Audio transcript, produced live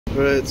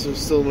Alright, so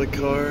still in my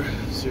car.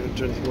 See if I can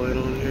turn the light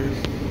on here.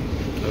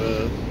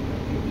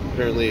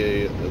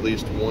 Apparently at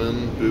least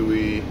one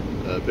buoy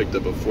picked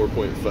up a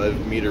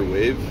 4.5 meter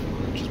wave,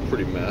 which is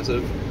pretty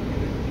massive.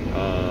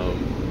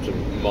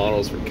 Some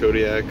models for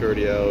Kodiak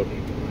already out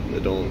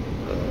that don't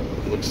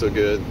look so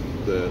good,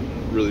 that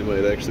really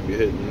might actually be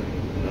hitting,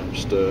 not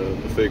just a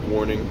fake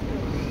warning.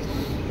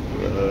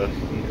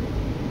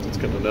 It's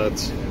kind of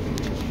nuts.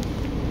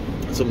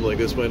 Something like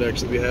this might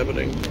actually be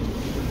happening.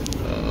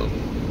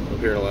 Up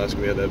here in Alaska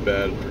we had that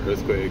bad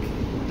earthquake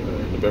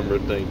November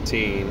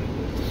 19.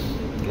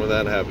 When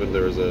that happened,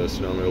 there was a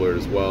tsunami alert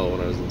as well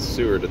when I was in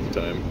Seward at the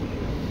time.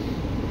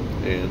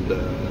 And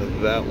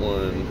that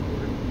one,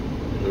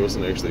 there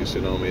wasn't actually a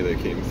tsunami that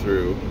came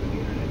through.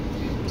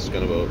 It's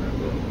kind of a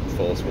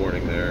false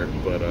warning there,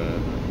 but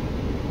it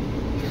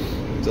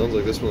sounds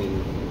like this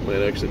one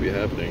might actually be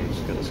happening. It's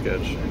kind of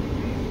sketch.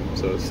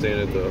 So I was staying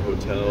at the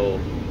hotel, or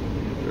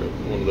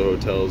one of the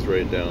hotels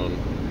right down,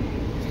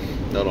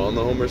 not on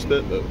the Homer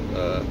Spit, but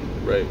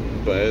right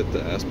by it,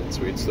 the Aspen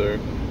Suites there.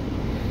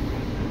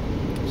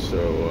 So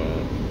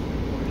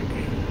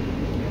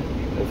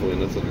hopefully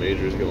nothing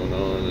major is going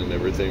on and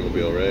everything will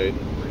be alright.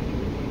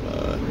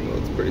 Well,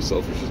 it's pretty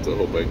selfish just to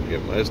hope I can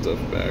get my stuff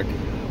back,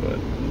 but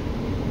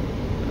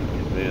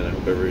man, I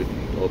hope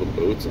all the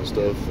boats and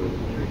stuff and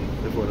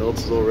everyone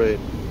else is alright.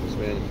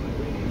 Man,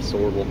 it's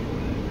horrible.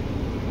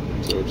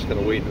 So we're just kind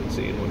of waiting and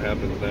seeing what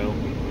happens now.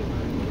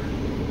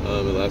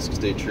 The Alaska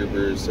State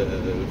Troopers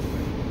have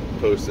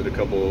posted a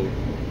couple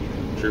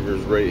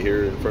troopers right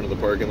here in front of the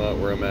parking lot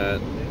where I'm at.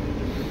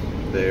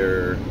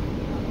 They're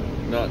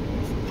not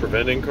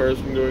preventing cars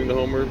from going to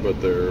Homer,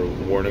 but they're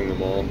warning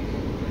them all.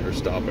 They're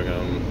stopping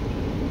them.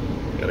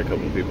 Got a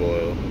couple people,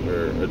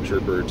 or a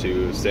trooper or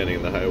two, standing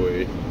in the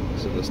highway,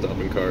 so they're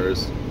stopping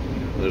cars.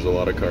 And there's a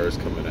lot of cars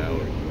coming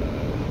out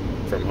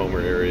from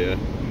Homer area.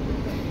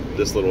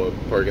 This little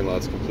parking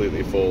lot's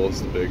completely full.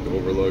 It's the big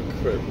overlook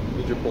right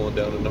as you're pulling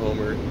down into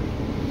Homer,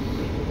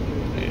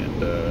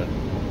 and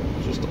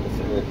it's just all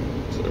full.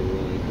 So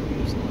everyone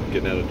just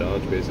getting out of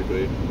Dodge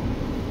basically.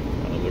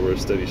 There were a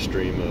steady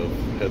stream of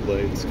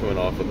headlights coming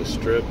off of the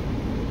Spit.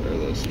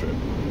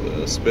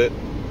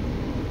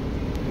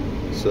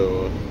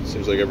 So it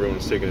seems like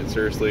everyone's taking it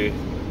seriously.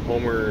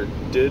 Homer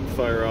did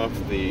fire off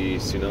the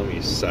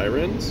tsunami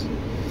sirens,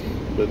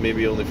 but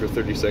maybe only for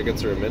 30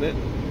 seconds or a minute.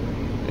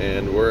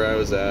 And where I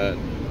was at,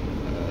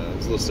 I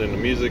was listening to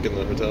music in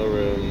the hotel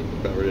room,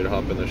 about ready to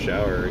hop in the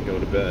shower and go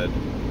to bed.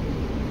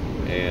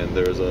 And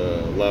there was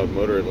a loud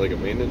motor at like a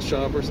maintenance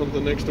shop or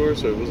something next door,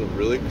 so I wasn't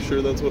really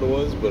sure that's what it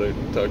was, but I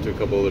talked to a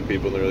couple other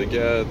people and they were like,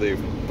 yeah, they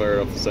fired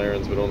off the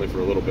sirens, but only for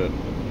a little bit.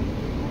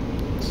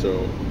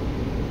 So,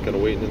 kind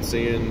of waiting and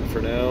seeing for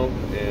now,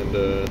 and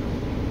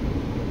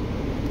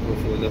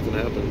hopefully nothing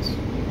happens. So,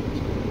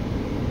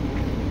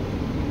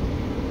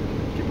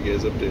 keep you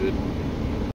guys updated.